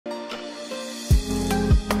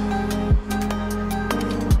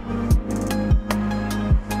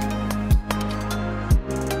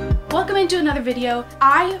to another video.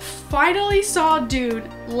 I finally saw Dune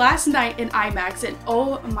last night in IMAX and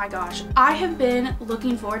oh my gosh, I have been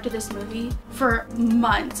looking forward to this movie for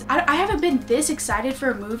months. I haven't been this excited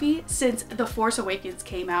for a movie since The Force Awakens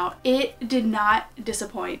came out. It did not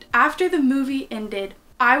disappoint. After the movie ended,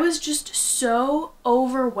 I was just so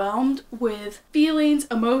overwhelmed with feelings,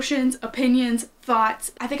 emotions, opinions,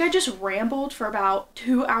 thoughts. I think I just rambled for about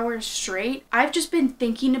 2 hours straight. I've just been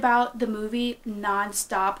thinking about the movie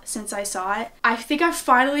nonstop since I saw it. I think I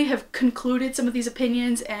finally have concluded some of these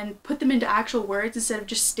opinions and put them into actual words instead of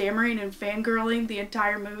just stammering and fangirling the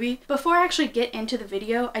entire movie. Before I actually get into the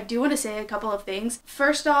video, I do want to say a couple of things.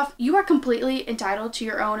 First off, you are completely entitled to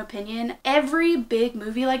your own opinion. Every big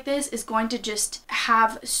movie like this is going to just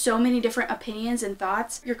have so many different opinions and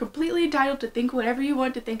thoughts. You're completely entitled to think whatever you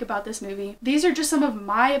want to think about this movie. These are just some of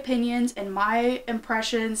my opinions and my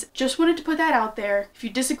impressions. Just wanted to put that out there. If you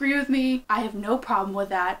disagree with me, I have no problem with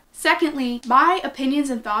that. Secondly, my opinions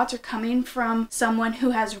and thoughts are coming from someone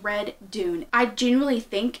who has read Dune. I genuinely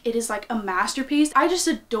think it is like a masterpiece. I just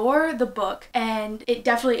adore the book and it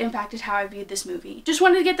definitely impacted how I viewed this movie. Just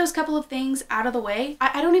wanted to get those couple of things out of the way.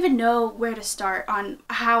 I don't even know where to start on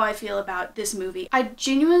how I feel about this movie. I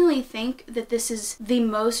genuinely think that this is the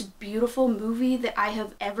most beautiful movie that I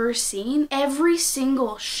have ever seen. Every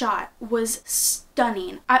single shot was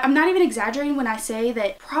stunning. I'm not even exaggerating when I say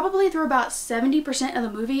that probably through about 70% of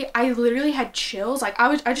the movie, I literally had chills. Like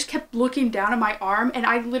I just kept looking down at my arm and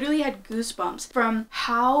I literally had goosebumps from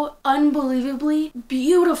how unbelievably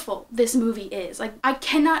beautiful this movie is. Like I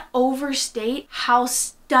cannot overstate how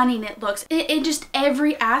stunning it looks in just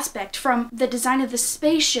every aspect, from the design of the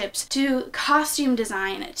spaceships to costume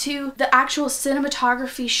design to the actual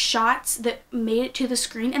cinematography shots that made it to the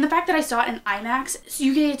screen, and the fact that I saw it in IMAX, so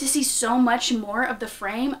you get to see so much more of the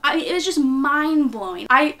frame. It was just mind-blowing.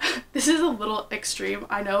 This is a little extreme,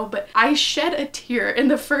 I know, but I shed a tear in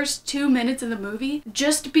the first 2 minutes of the movie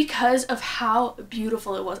just because of how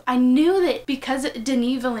beautiful it was. I knew that because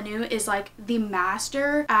Denis Villeneuve is like the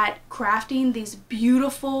master at crafting these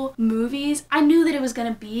beautiful movies, I knew that it was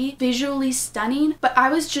gonna be visually stunning, but I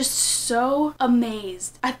was just so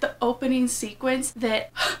amazed at the opening sequence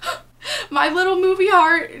that my little movie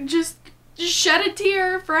heart just shed a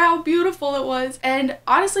tear for how beautiful it was. And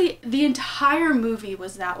honestly, the entire movie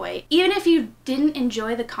was that way. Even if you didn't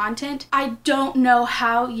enjoy the content, I don't know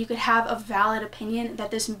how you could have a valid opinion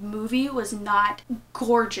that this movie was not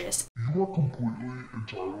gorgeous. You are completely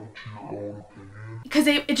entitled to your own opinion. Because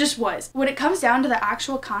it just was. When it comes down to the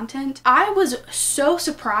actual content, I was so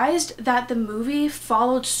surprised that the movie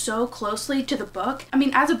followed so closely to the book. I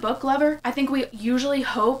mean, as a book lover, I think we usually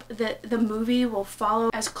hope that the movie will follow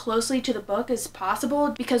as closely to the book as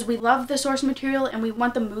possible because we love the source material and we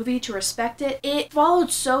want the movie to respect it. It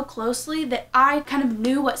followed so closely that I kind of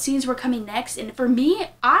knew what scenes were coming next, and for me,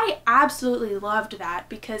 I absolutely loved that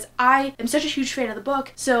because I am such a huge fan of the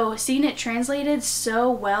book, so seeing it translated so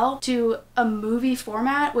well to a movie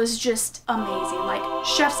format was just amazing. Like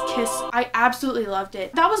chef's kiss. I absolutely loved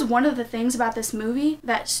it. That was one of the things about this movie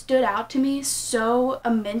that stood out to me so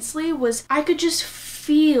immensely, was I could just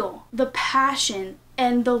feel the passion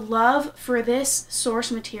and the love for this source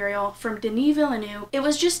material from Denis Villeneuve. It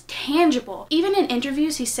was just tangible. Even in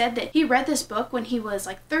interviews, he said that he read this book when he was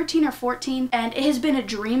like 13 or 14, and it has been a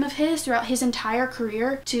dream of his throughout his entire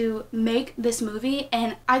career to make this movie.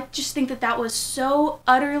 And I just think that that was so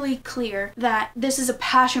utterly clear that this is a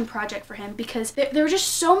passion project for him, because there were just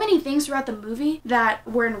so many things throughout the movie that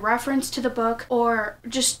were in reference to the book or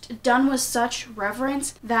just done with such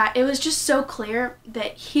reverence that it was just so clear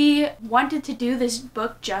that he wanted to do this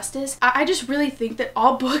book justice. I just really think that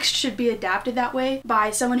all books should be adapted that way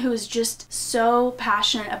by someone who is just so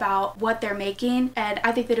passionate about what they're making, and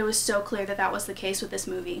I think that it was so clear that that was the case with this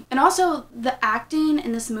movie. And also, the acting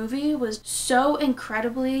in this movie was so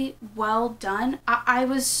incredibly well done. I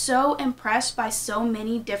was so impressed by so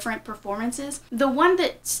many different performances. The one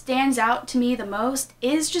that stands out to me the most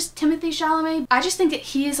is just Timothée Chalamet. I just think that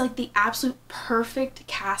he is like the absolute perfect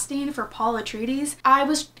casting for Paul Atreides. I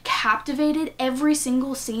was captivated every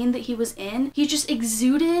single scene that he was in. He just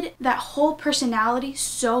exuded that whole personality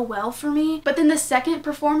so well for me. But then the second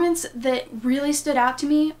performance that really stood out to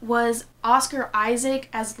me was Oscar Isaac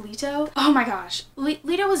as Leto. Oh my gosh.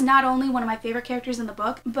 Leto was not only one of my favorite characters in the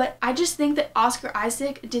book, but I just think that Oscar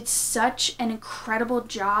Isaac did such an incredible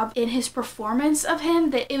job in his performance of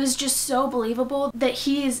him that it was just so believable that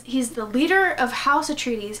he's the leader of House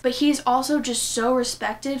Atreides, but he's also just so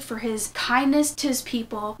respected for his kindness to his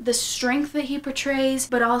people, the strength that he portrays,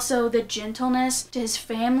 but also the gentleness to his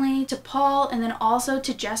family, to Paul, and then also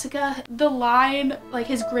to Jessica. The line, like,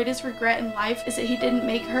 his greatest regret in life is that he didn't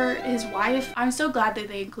make her his wife. I'm so glad that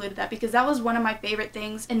they included that because that was one of my favorite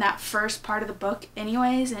things in that first part of the book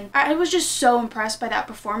anyways, and I was just so impressed by that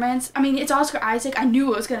performance. I mean, it's Oscar Isaac. I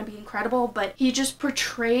knew it was going to be incredible, but he just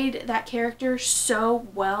portrayed that character so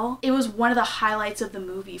well. It was one of the highlights of the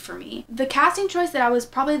movie for me. The casting choice that I was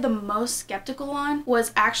probably the most skeptical on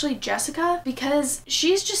was actually Jessica, because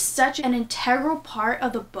she's just such an integral part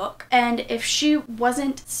of the book, and if she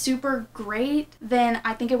wasn't super great, then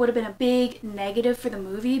I think it would have been a big negative for the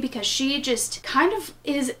movie, because she just kind of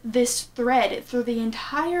is this thread through the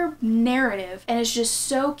entire narrative and is just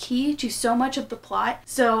so key to so much of the plot.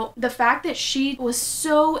 So the fact that she was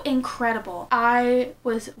so incredible, I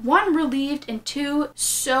was one, relieved, and two,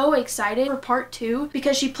 so excited for part 2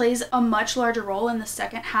 because she plays a much larger role in the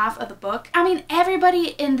second half of the book. I mean, everybody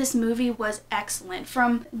in this movie was excellent,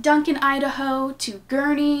 from Duncan Idaho to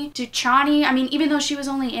Gurney to Chani. I mean, even though she was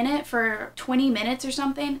only in it for 20 minutes or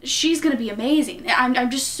something, she's gonna be amazing. I'm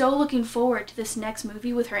just so looking forward to this next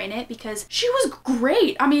movie with her in it because she was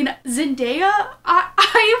great. I mean, Zendaya,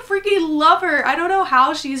 I freaking love her. I don't know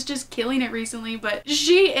how she's just killing it recently, but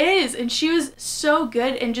she is, and she was so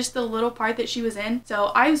good in just the little part that she was in.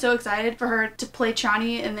 So I'm so excited for her to play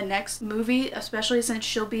Chani in the next movie, especially since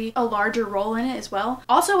she'll be a larger role in it as well.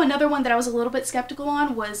 Also, another one that I was a little bit skeptical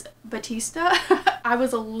on was Batista. I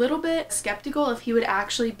was a little bit skeptical if he would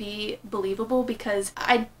actually be believable because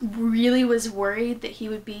I really was worried that he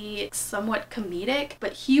would be somewhat comedic,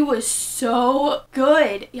 but he was so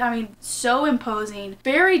good. I mean, so imposing,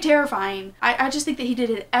 very terrifying. I just think that he did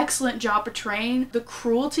an excellent job portraying the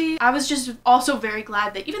cruelty. I was just also very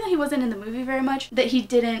glad that even though he wasn't in the movie very much, that he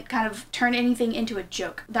didn't kind of turn anything into a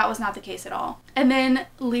joke. That was not the case at all. And then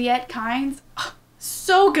Liette Kynes,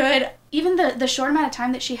 so good. Even the short amount of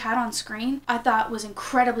time that she had on screen, I thought was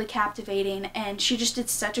incredibly captivating, and she just did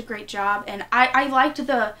such a great job. And I liked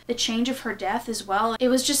the change of her death as well. It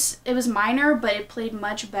was minor, but it played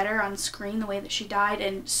much better on screen the way that she died,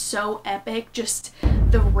 and so epic. Just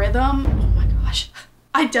the rhythm, oh my gosh.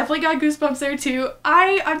 I definitely got goosebumps there too.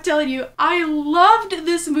 I'm telling you, I loved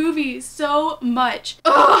this movie so much.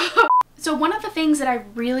 Ugh. So one of the things that I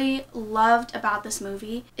really loved about this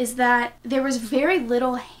movie is that there was very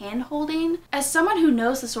little hand-holding. As someone who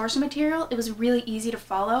knows the source material, it was really easy to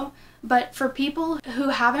follow. But for people who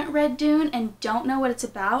haven't read Dune and don't know what it's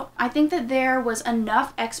about, I think that there was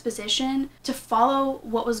enough exposition to follow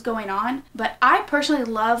what was going on. But I personally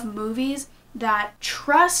love movies that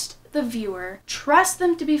trust the viewer, trust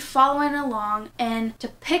them to be following along and to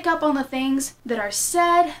pick up on the things that are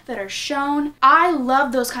said, that are shown. I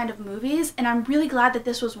love those kind of movies, and I'm really glad that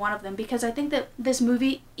this was one of them, because I think that this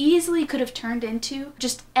movie easily could have turned into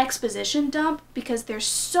just exposition dump, because there's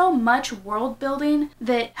so much world building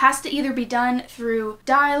that has to either be done through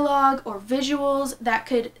dialogue or visuals that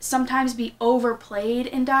could sometimes be overplayed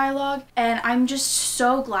in dialogue. And I'm just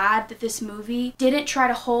so glad that this movie didn't try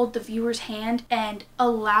to hold the viewer's hand and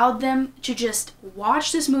allowed them to just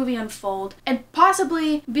watch this movie unfold, and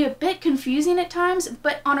possibly be a bit confusing at times,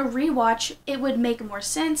 but on a rewatch it would make more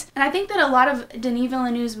sense. And I think that a lot of Denis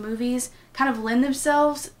Villeneuve's movies kind of lend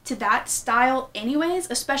themselves to that style anyways,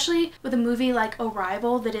 especially with a movie like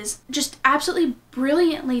Arrival that is just absolutely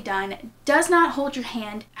brilliantly done, does not hold your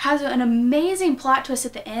hand, has an amazing plot twist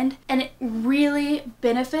at the end, and it really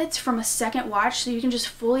benefits from a second watch so you can just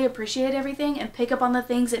fully appreciate everything and pick up on the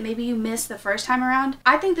things that maybe you missed the first time around.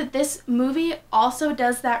 I think that this movie also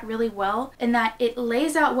does that really well, in that it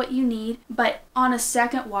lays out what you need, but on a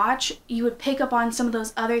second watch you would pick up on some of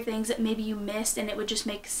those other things that maybe you missed, and it would just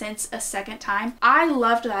make sense a second time. I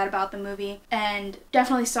loved that about the movie, and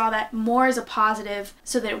definitely saw that more as a positive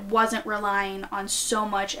so that it wasn't relying on so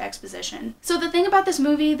much exposition. So the thing about this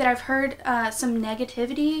movie that I've heard some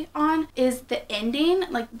negativity on is the ending.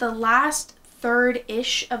 Like the last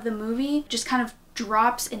third-ish of the movie just kind of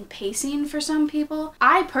drops in pacing for some people.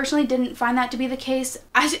 I personally didn't find that to be the case.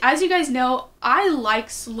 As you guys know, I like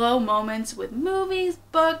slow moments with movies,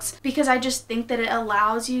 books, because I just think that it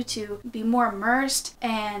allows you to be more immersed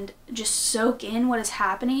and just soak in what is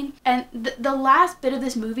happening. And the last bit of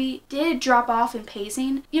this movie did drop off in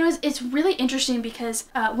pacing. You know, it's really interesting because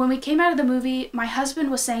when we came out of the movie, my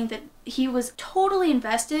husband was saying that he was totally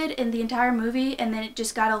invested in the entire movie, and then it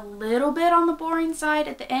just got a little bit on the boring side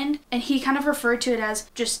at the end, and he kind of referred to it as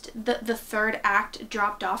just the third act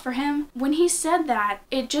dropped off for him. When he said that,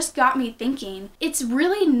 it just got me thinking, it's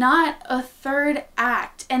really not a third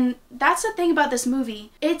act. And that's the thing about this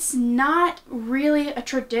movie. It's not really a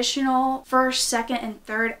traditional first, second, and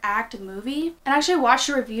third act movie. And I actually watched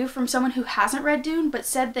a review from someone who hasn't read Dune, but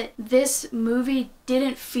said that this movie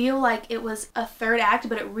didn't feel like it was a third act,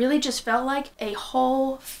 but it really just felt like a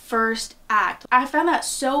whole first act. I found that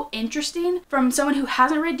so interesting from someone who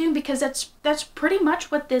hasn't read Dune, because that's pretty much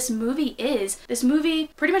what this movie is. This movie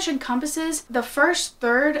pretty much encompasses the first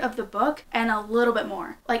third of the book and a little bit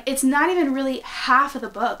more. Like, it's not even really half of the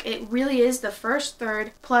book. It really is the first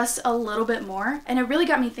third plus a little bit more. And it really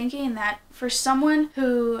got me thinking that for someone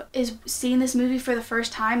who is seeing this movie for the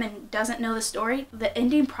first time and doesn't know the story, the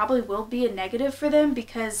ending probably will be a negative for them,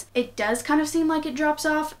 because it does kind of seem like it drops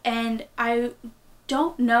off, and I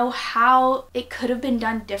don't know how it could have been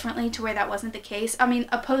done differently to where that wasn't the case. I mean,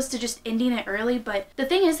 opposed to just ending it early, but the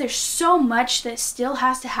thing is, there's so much that still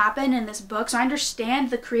has to happen in this book, so I understand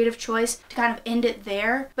the creative choice to kind of end it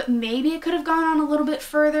there, but maybe it could have gone on a little bit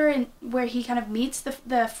further, and where he kind of meets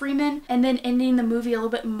the Freeman, and then ending the movie a little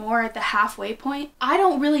bit more at the halfway point. I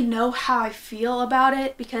don't really know how I feel about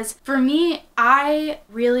it, because for me, I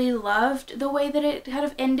really loved the way that it kind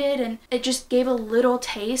of ended, and it just gave a little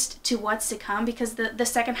taste to what's to come, because the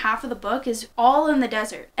second half of the book is all in the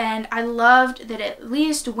desert, and I loved that it at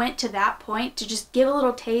least went to that point to just give a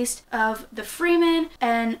little taste of the Freeman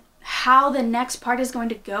and how the next part is going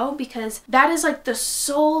to go, because that is like the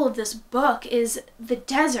soul of this book, is the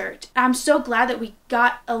desert. I'm so glad that we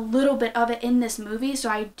got a little bit of it in this movie, so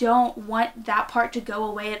I don't want that part to go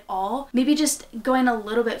away at all. Maybe just going a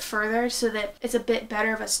little bit further so that it's a bit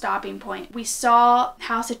better of a stopping point. We saw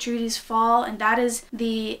House Atreides fall, and that is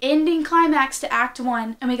the ending climax to Act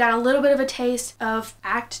 1, and we got a little bit of a taste of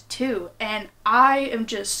Act 2, and I am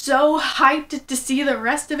just so hyped to see the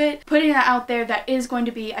rest of it. Putting that out there, that is going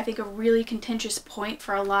to be, I think, a really contentious point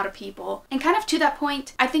for a lot of people. And kind of to that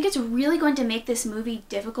point, I think it's really going to make this movie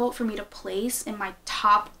difficult for me to place in my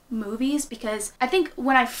top movies, because I think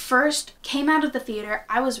when I first came out of the theater,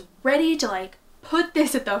 I was ready to like put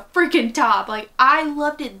this at the freaking top. Like, I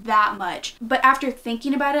loved it that much. But after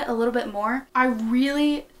thinking about it a little bit more, I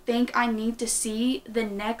really think I need to see the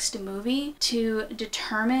next movie to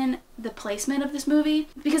determine the placement of this movie,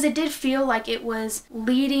 because it did feel like it was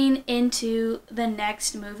leading into the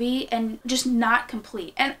next movie and just not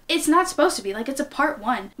complete. And it's not supposed to be, like, it's a part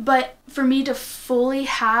 1, but for me to fully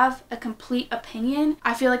have a complete opinion,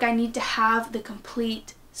 I feel like I need to have the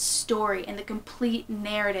complete story and the complete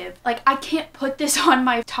narrative. Like, I can't put this on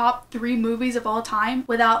my top 3 movies of all time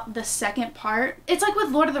without the second part. It's like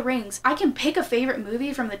with Lord of the Rings. I can pick a favorite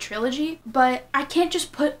movie from the trilogy, but I can't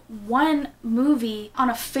just put one movie on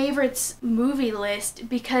a favorites movie list,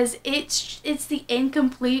 because it's the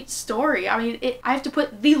incomplete story. I mean, I have to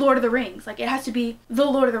put the Lord of the Rings. Like, it has to be the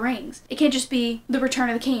Lord of the Rings. It can't just be the Return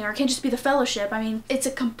of the King, or it can't just be the Fellowship. I mean, it's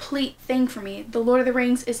a complete thing for me. The Lord of the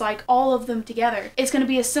Rings is like all of them together. It's going to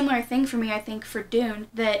be a similar thing for me, I think, for Dune,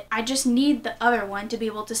 that I just need the other one to be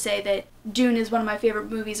able to say that Dune is one of my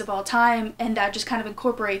favorite movies of all time, and that just kind of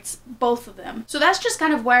incorporates both of them. So that's just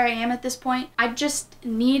kind of where I am at this point. I just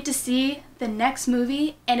need to see the next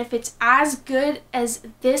movie, and if it's as good as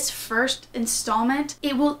this first installment,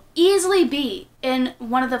 it will easily be in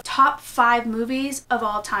one of the top 5 movies of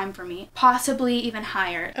all time for me, possibly even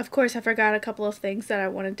higher. Of course, I forgot a couple of things that I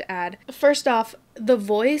wanted to add. First off, the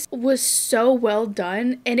voice was so well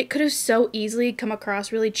done, and it could have so easily come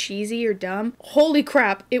across really cheesy or dumb. Holy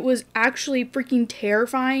crap, it was actually freaking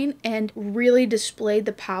terrifying and really displayed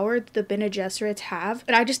the power that the Bene Gesserits have.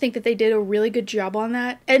 And I just think that they did a really good job on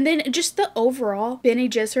that. And then just the overall Bene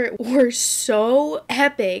Gesserit were so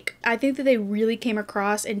epic. I think that they really came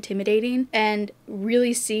across intimidating and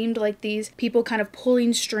really seemed like these people kind of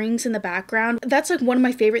pulling strings in the background. That's like one of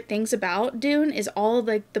my favorite things about Dune, is all of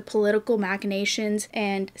like the political machinations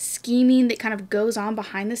and scheming that kind of goes on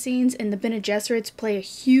behind the scenes, and the Bene Gesserits play a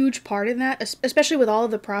huge part in that, especially with all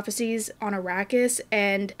of the prophecies on Arrakis.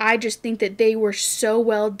 And I just think that they were so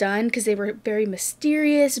well done, because they were very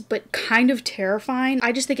mysterious but kind of terrifying.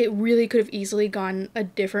 I just think it really could have easily gone a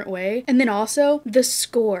different way. And then also, the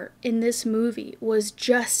score in this movie was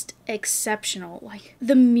just exceptional. Like,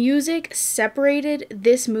 the music separated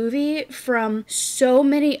this movie from so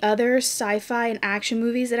many other sci-fi and action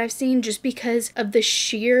movies that I've seen, just because of the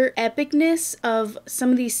sheer epicness of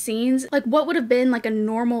some of these scenes. Like, what would have been like a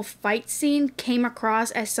normal fight scene came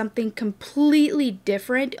across as something completely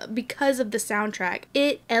different because of the soundtrack.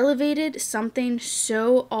 It elevated something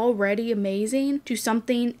so already amazing to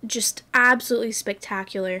something just absolutely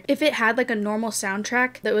spectacular. If it had like a normal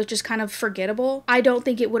soundtrack that was just kind of forgettable, I don't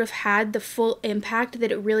think it would have had the full impact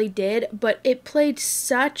that it really did, but it played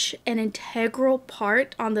such an integral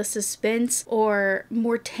part on the suspense or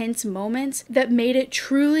more tense moments that made it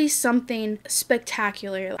truly something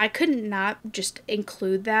spectacular. I couldn't not just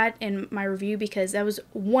include that in my review because that was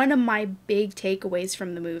one of my big takeaways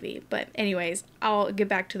from the movie. But anyways, I'll get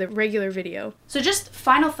back to the regular video. So just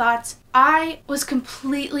final thoughts. I was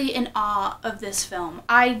completely in awe of this film.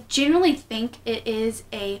 I genuinely think it is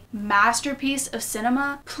a masterpiece of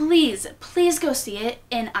cinema. Please go see it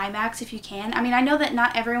in IMAX if you can. I mean, I know that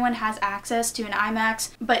not everyone has access to an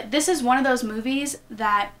IMAX, but this is one of those movies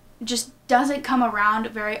that just doesn't come around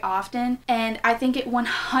very often, and I think it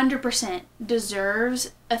 100%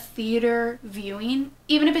 deserves a theater viewing.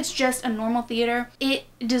 Even if it's just a normal theater, it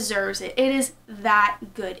deserves it. It is that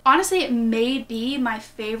good. Honestly, it may be my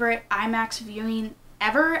favorite IMAX viewing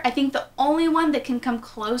ever. I think the only one that can come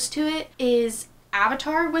close to it is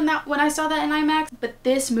Avatar when I saw that in IMAX, but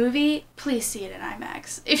this movie, please see it in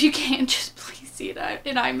IMAX. If you can, just please see it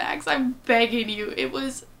in IMAX. I'm begging you. It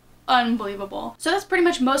was unbelievable. So that's pretty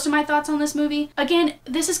much most of my thoughts on this movie. Again,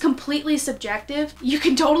 this is completely subjective. You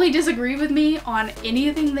can totally disagree with me on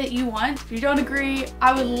anything that you want. If you don't agree,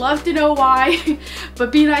 I would love to know why,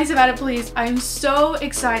 but be nice about it, please. I'm so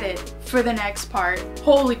excited for the next part.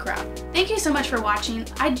 Holy crap. Thank you so much for watching.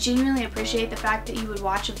 I genuinely appreciate the fact that you would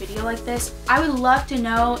watch a video like this. I would love to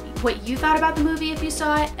know what you thought about the movie if you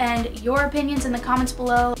saw it, and your opinions in the comments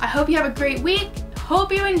below. I hope you have a great week.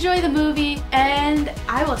 Hope you enjoy the movie, and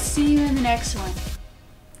I will see you in the next one.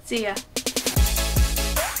 See ya.